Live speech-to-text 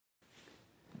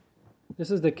This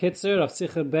is the Kitzur of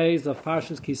Sicher Beis of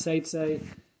Parshas Kiseitze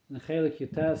in Chelik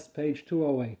Yutes, page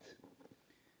 208.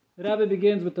 The Rebbe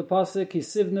begins with the pasuk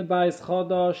Kisivne Beis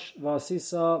Chodosh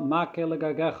V'asisa Make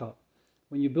Legagecha.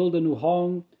 When you build a new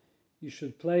home, you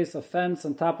should place a fence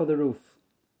on top of the roof.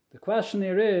 The question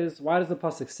here is, why does the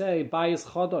pasuk say Beis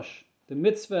Chodosh? The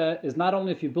mitzvah is not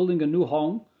only if you're building a new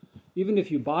home, even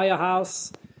if you buy a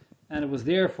house and it was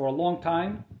there for a long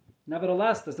time,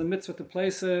 nevertheless, there's a mitzvah to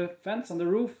place a fence on the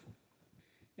roof.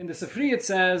 In the Sifri it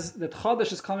says that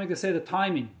Chodesh is coming to say the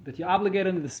timing, that you're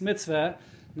obligated in this mitzvah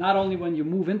not only when you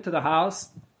move into the house,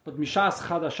 but Mishas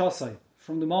Chadashosai,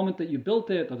 from the moment that you built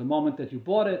it or the moment that you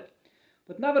bought it.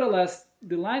 But nevertheless,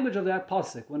 the language of that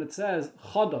pasuk, when it says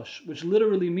Chodesh, which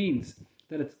literally means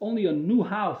that it's only a new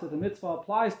house that the mitzvah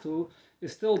applies to,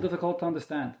 is still difficult to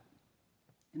understand.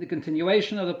 In the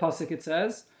continuation of the pasuk it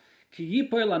says, Ki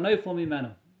yipoil ha'noifel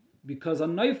mimenu, because a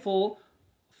noifel,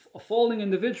 a falling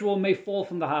individual, may fall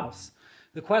from the house.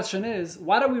 The question is,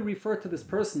 why do we refer to this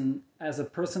person as a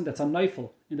person that's a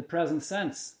noifel in the present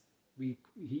sense? He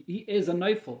is a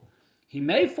noifel. He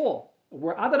may fall.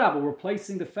 We're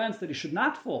placing the fence that he should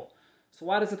not fall. So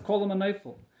why does it call him a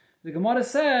noifel? The Gemara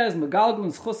says,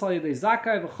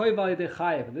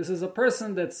 this is a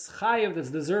person that's chayev, that's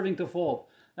deserving to fall.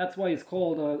 That's why it's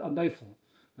called a noifel.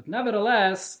 But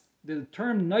nevertheless, the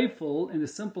term neifel in the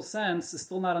simple sense is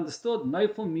still not understood.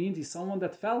 Neifel means he's someone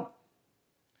that fell.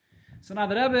 So now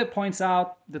the Rebbe points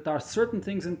out that there are certain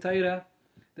things in Torah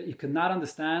that you cannot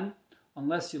understand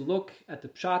unless you look at the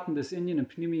pshat in this Indian and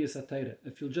Pnimiyus HaTorah.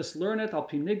 If you'll just learn it al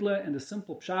pi nigla in the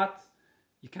simple pshat,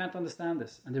 you can't understand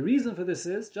this. And the reason for this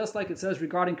is, just like it says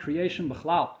regarding creation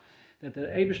b'chlal, that the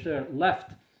Eibishter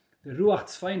left the Ruach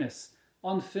Tzfeinis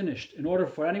unfinished in order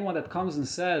for anyone that comes and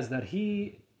says that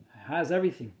he has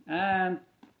everything and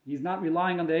he's not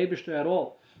relying on the Eibishter at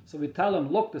all. So we tell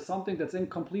him, look, there's something that's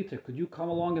incomplete here. Could you come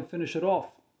along and finish it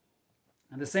off?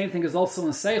 And the same thing is also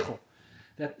in Seichel.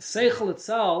 That Seichel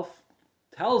itself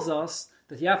tells us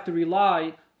that you have to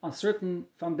rely on certain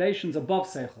foundations above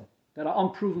Seichel that are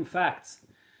unproven facts.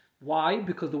 Why?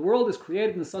 Because the world is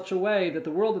created in such a way that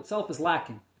the world itself is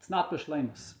lacking. It's not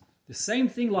b'shleimus. The same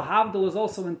thing, lahavdil, is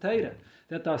also in Torah.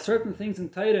 That there are certain things in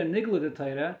Torah and Nigla de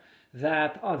Torah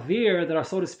that are there, that are,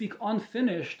 so to speak,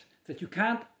 unfinished, that you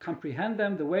can't comprehend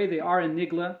them the way they are in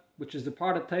Nigla, which is the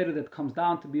part of Torah that comes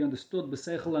down to be understood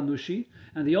b'seichel anushi.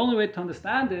 And the only way to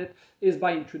understand it is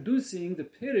by introducing the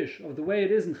pirish of the way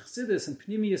it is in Chassidus and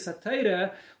Pnimiyus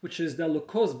HaTorah, which is the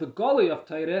lukos begoli of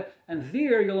Torah, and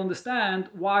there you'll understand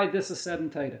why this is said in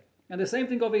Torah. And the same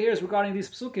thing over here is regarding these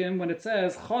psukim when it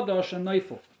says Chodosh and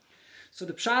Neifel. So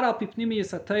the pshat al pi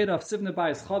Pnimiyus HaTorah of Sivne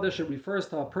Bayis Chodesh, it refers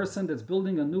to a person that's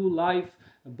building a new life.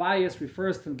 A bias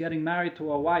refers to getting married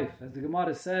to a wife. As the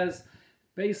Gemara says,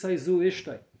 Beis Haizu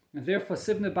Ishtay. And therefore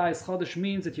Sivne Bayis Chodesh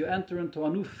means that you enter into a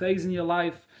new phase in your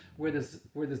life where there's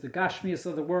the Gashmias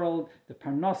of the world, the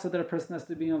Parnasa that a person has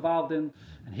to be involved in.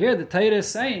 And here the Torah is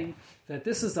saying that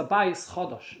this is a Bayis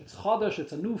Chodesh. It's Chodesh,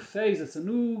 it's a new phase, it's a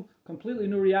completely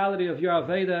new reality of your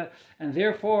Aveda, and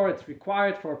therefore it's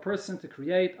required for a person to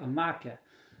create a Makeh.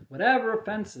 Whatever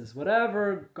fences,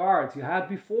 whatever guards you had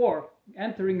before,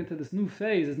 entering into this new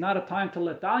phase is not a time to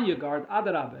let down your guard,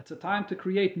 adarabah. It's a time to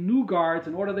create new guards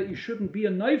in order that you shouldn't be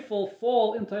a neifel,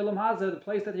 fall into Elam Hazeh, the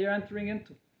place that you're entering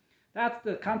into. That's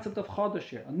the concept of Chodesh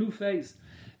here, a new phase.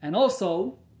 And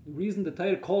also, the reason the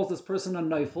Torah calls this person a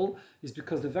neifel is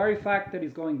because the very fact that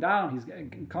he's going down, he's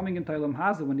coming into Elam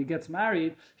Hazeh when he gets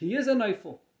married, he is a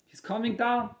neifel. He's coming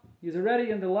down. He's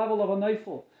already in the level of a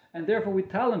neifel. And therefore we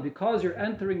tell him, because you're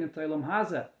entering into Elam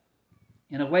Hazeh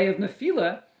in a way of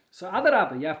nefila, so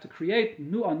adarabah, you have to create a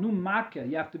new makkah.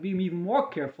 You have to be even more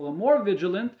careful and more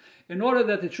vigilant in order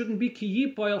that it shouldn't be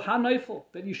ki yipoil ha-neifel,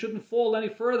 that you shouldn't fall any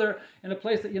further in a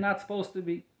place that you're not supposed to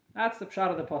be. That's the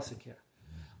pshat of the pasuk here.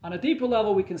 On a deeper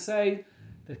level, we can say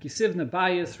that kisivne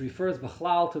bayis refers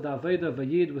b'chlal to the aveda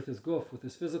vayid with his guf, with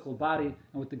his physical body,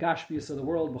 and with the gashmius of the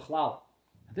world b'chlal.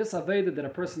 This Aveda that a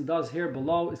person does here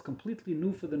below is completely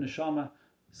new for the neshama,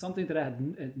 something that I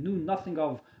knew nothing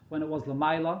of when it was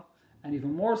Lamaila, and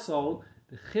even more so,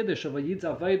 the chiddush of a Yid's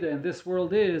Aveda in this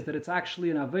world is that it's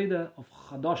actually an Aveda of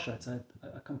Chadosha. It's a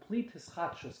complete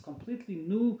hischatshus, completely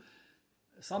new,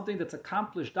 something that's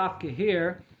accomplished dafke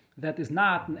here that is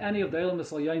not in any of the Eilim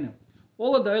Yisraelim.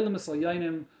 All of the Eilim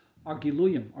Yisraelim are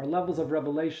giluyim, are levels of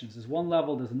revelations. There's one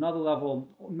level, there's another level,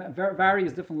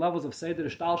 various different levels of Seder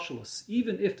Ishtalshalos.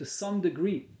 Even if to some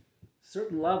degree,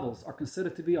 certain levels are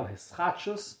considered to be a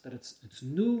hischatshus, that it's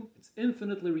new, it's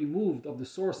infinitely removed of the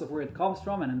source of where it comes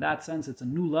from, and in that sense it's a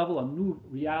new level, a new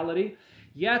reality.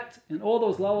 Yet, in all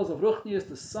those levels of Ruchnius,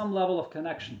 there's some level of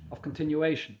connection, of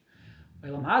continuation.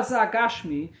 Olam Haza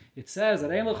Gashmi, it says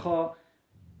that Ein Lecha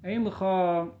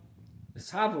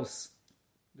Ishavos,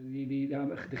 the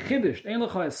Chiddush, Ein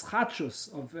Lecha is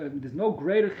Chatshus, there's no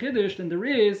greater Chiddush than there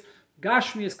is.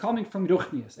 Gashmi is coming from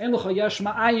Ruchnius. Ein Lecha Yesh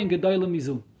Ma'ayin Gedoyle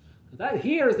Mizum. That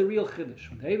here is the real Chiddush.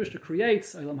 When the Eibishter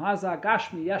creates Olam Haza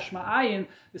Gashmi Yesh Ma'ayin,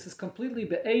 this is completely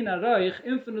Be'ein Aroich,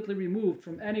 infinitely removed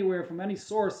from anywhere, from any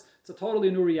source. It's a totally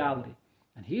new reality.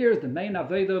 And here's the main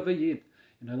Aveda of a Yid,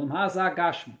 in Olam Haza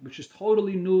Gashmi, which is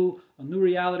totally new, a new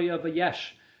reality of a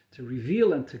Yesh. To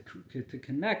reveal and to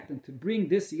connect and to bring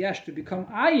this Yesh to become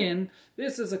Ayin,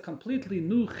 this is a completely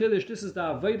new Chiddush. This is the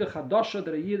Aveda Chadasha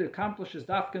that a Yid accomplishes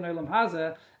Dafka in Olam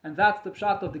Haza, and that's the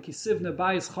pshat of the Kisivne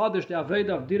Bayis Chadash, the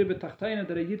Aveda of Dira B'Tachtaina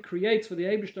that a Yid creates for the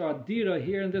Eibishter Adira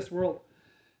here in this world.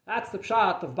 That's the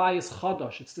pshat of Bayis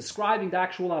Chadash. It's describing the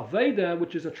actual Aveda,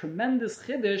 which is a tremendous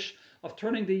Chiddush of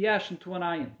turning the Yesh into an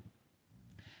Ayin.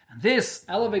 And this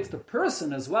elevates the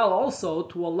person as well also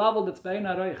to a level that's Bein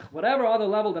Aroich. Whatever other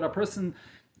level that a person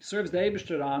serves the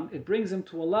Eibishter on, it brings him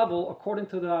to a level according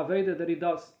to the Aveda that he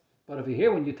does. But over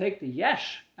here, when you take the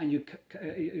Yesh and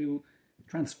you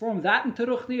transform that into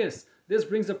Ruchnius, this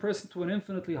brings a person to an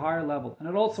infinitely higher level. And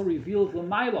it also reveals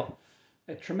L'mayla,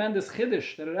 a tremendous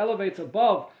Chiddush, that it elevates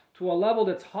above to a level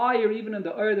that's higher even in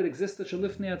the Ur that existed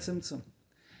Shalifnei Atzimtzum.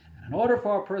 And in order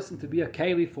for a person to be a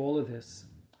Keli for all of this,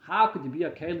 how could you be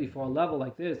a Keli for a level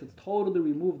like this that's totally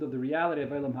removed of the reality of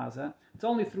Olam Haza? It's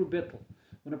only through Bittul.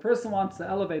 When a person wants to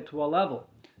elevate to a level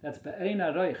that's Be'ein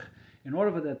Aroich, in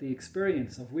order for that the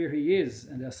experience of where he is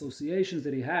and the associations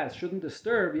that he has shouldn't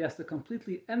disturb, he has to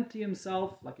completely empty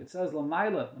himself, like it says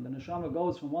L'mayla, when the Neshama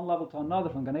goes from one level to another,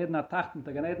 from Gan Eden HaTachton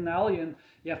to Gan Eden HaElyon,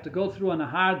 you have to go through a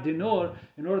Nahar Dinur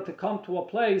in order to come to a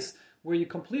place where you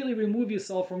completely remove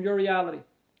yourself from your reality.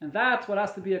 And that's what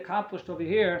has to be accomplished over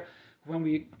here when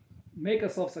we make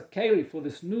ourselves a keli for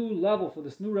this new level, for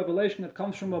this new revelation that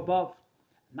comes from above.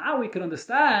 Now we can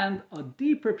understand a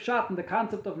deeper pshat in the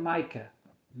concept of Maikeh.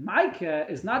 Maikeh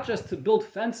is not just to build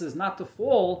fences, not to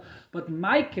fall, but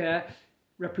Maikeh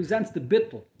represents the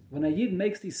bittul. When a Yid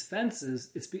makes these fences,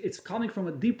 it's coming from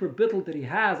a deeper bittul that he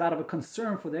has out of a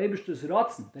concern for the Eibishter's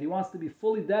Ratzon, that he wants to be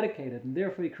fully dedicated, and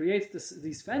therefore he creates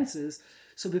these fences.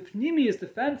 So the Pnimius, the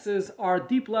fences, are a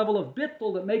deep level of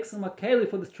bittul that makes him a keli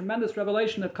for this tremendous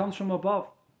revelation that comes from above.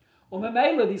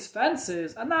 Umemela, these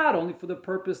fences are not only for the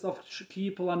purpose of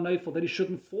Kiyipul and Neifel, that he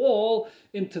shouldn't fall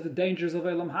into the dangers of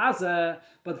Olam Haza,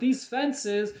 but these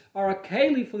fences are a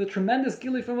keli for the tremendous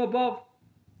gili from above.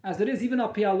 As it is even al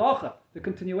pi halacha, the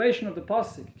continuation of the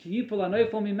pasuk, Kiyipul and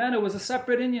Neifel mimenu was a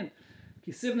separate inyan.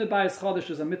 Kisivne Bayis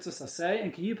Chodesh is a mitzvah saseh,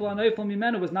 and Kiyipul and Neifel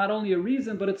mimenu was not only a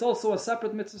reason, but it's also a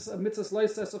separate mitzvah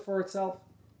loisesa for itself.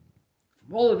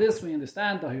 From all of this, we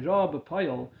understand the Hirah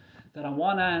B'Payil, that on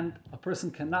one hand, a person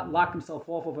cannot lock himself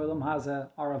off of Olam Haza.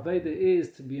 Our Aveda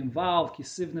is to be involved,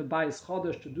 Kisivne Bayis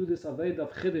Chodesh, to do this Aveda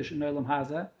of Chiddush in Olam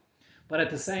Haza. But at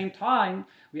the same time,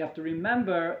 we have to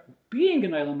remember, being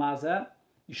in Olam Haza,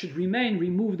 you should remain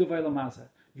removed of Olam Haza.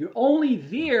 You're only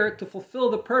there to fulfill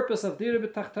the purpose of Dira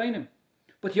B'Tachtainim.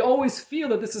 But you always feel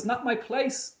that this is not my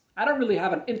place. I don't really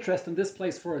have an interest in this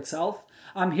place for itself.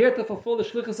 I'm here to fulfill the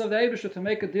shlichus of the Eibishter, to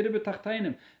make a Dira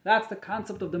B'Tachtainim. That's the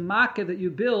concept of the makkah that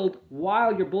you build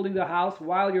while you're building the house,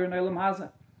 while you're in Olam Haza.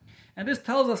 And this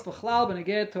tells us, b'chlal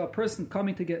b'neged to a person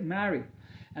coming to get married.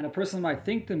 And a person might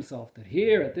think to himself that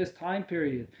here, at this time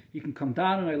period, he can come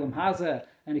down in Olam Haza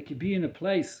and he could be in a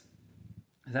place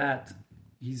that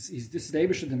this the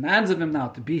Eibishter demands of him now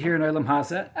to be here in Olam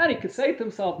Haza, and he could say to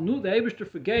himself, "No, the Eibishter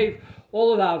forgave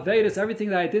all of the Avedas, everything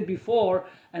that I did before,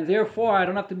 and therefore I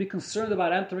don't have to be concerned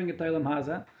about entering into Olam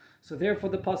Haza." So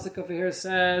therefore the pasuk over here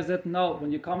says that no,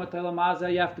 when you come into Olam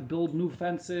Haza, you have to build new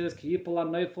fences, Kiyipul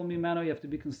neifel mimenu, you have to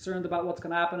be concerned about what's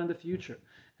going to happen in the future.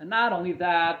 And not only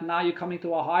that, now you're coming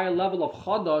to a higher level of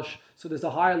Chodosh, so there's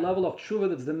a higher level of tshuva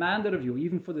that's demanded of you,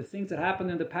 even for the things that happened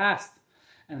in the past.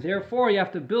 And therefore, you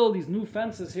have to build these new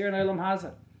fences here in Olam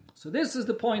Haza. So this is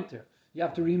the point there. You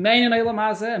have to remain in Olam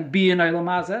Haza and be in Olam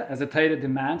Haza, as the Torah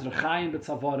demands, Rechayim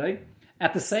b'tzavorei.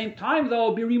 At the same time,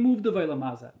 though, be removed of Olam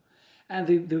Haza.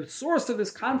 And the source of this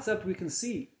concept we can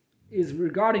see is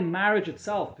regarding marriage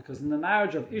itself, because in the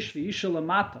marriage of Ish v'Isha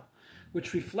Lamata,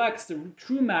 which reflects the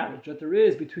true marriage that there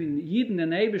is between Yidden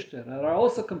and Eibishter, that are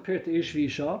also compared to Ish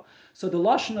v'Isha, so the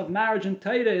lashon of marriage in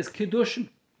Torah is Kiddushin.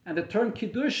 And the term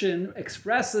Kiddushin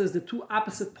expresses the two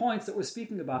opposite points that we're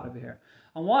speaking about over here.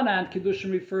 On one hand,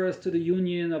 Kiddushin refers to the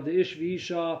union of the Ish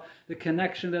v'Isha, the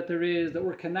connection that there is, that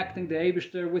we're connecting the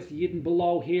Eibishter with Yidden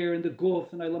below here in the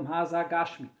Guf and Olam Haza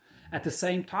Gashmi. At the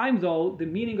same time, though, the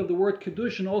meaning of the word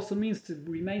Kiddushin also means to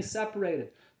remain separated,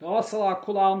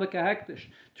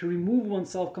 to remove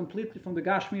oneself completely from the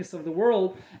Gashmias of the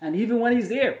world, and even when he's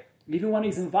there, even when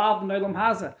he's involved in Olam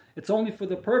Hazeh, it's only for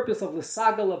the purpose of the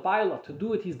Saga Labaila. To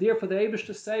do it, he's there for the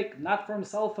Eibishter's sake, not for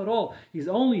himself at all. He's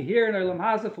only here in Olam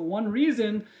Hazeh for one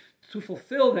reason, to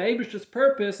fulfill the Eibishter's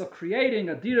purpose of creating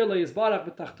a Dira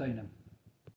Le'Yizbarach B'Tachtainim.